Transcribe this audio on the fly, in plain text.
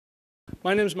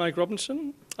My name is Mike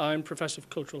Robinson. I'm Professor of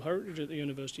Cultural Heritage at the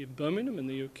University of Birmingham in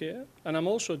the UK, and I'm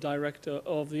also Director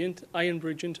of the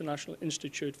Ironbridge International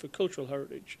Institute for Cultural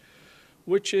Heritage,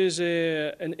 which is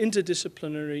an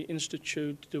interdisciplinary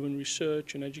institute doing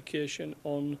research and education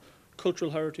on cultural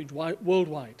heritage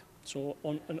worldwide, so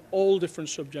on all different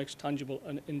subjects, tangible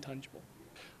and intangible.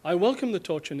 I welcome the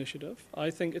Torch Initiative.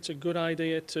 I think it's a good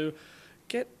idea to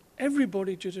get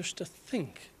everybody just to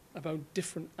think about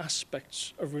different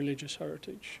aspects of religious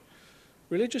heritage.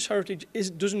 Religious heritage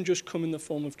doesn't just come in the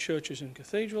form of churches and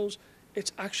cathedrals,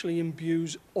 it actually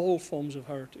imbues all forms of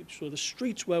heritage. So the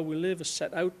streets where we live are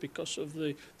set out because of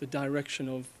the direction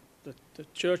of the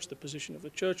church, the position of the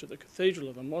church, or the cathedral,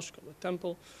 or the mosque, or the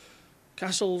temple.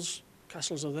 Castles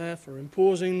are there for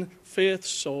imposing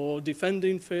faiths or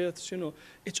defending faiths,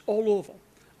 it's all over.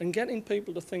 And getting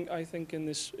people to think, I think, in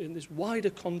this wider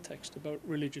context about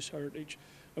religious heritage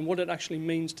and what it actually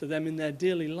means to them in their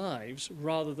daily lives,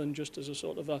 rather than just as a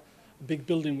sort of a big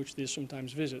building which they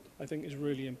sometimes visit, I think is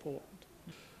really important.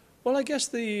 Well, I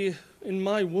guess in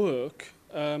my work,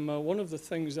 one of the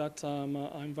things that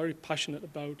I'm very passionate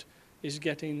about is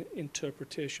getting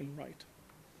interpretation right.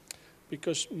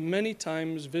 Because many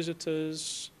times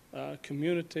visitors,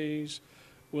 communities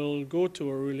will go to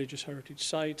a religious heritage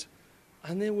site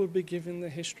and they will be given the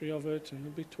history of it and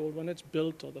will be told when it's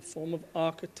built or the form of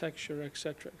architecture,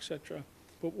 etc., etc.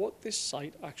 But what this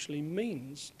site actually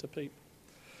means to people.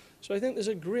 So I think there's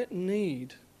a great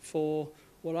need for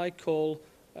what I call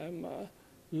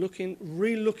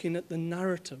re-looking at the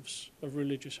narratives of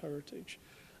religious heritage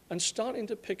and starting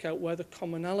to pick out where the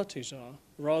commonalities are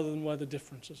rather than where the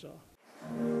differences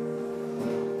are.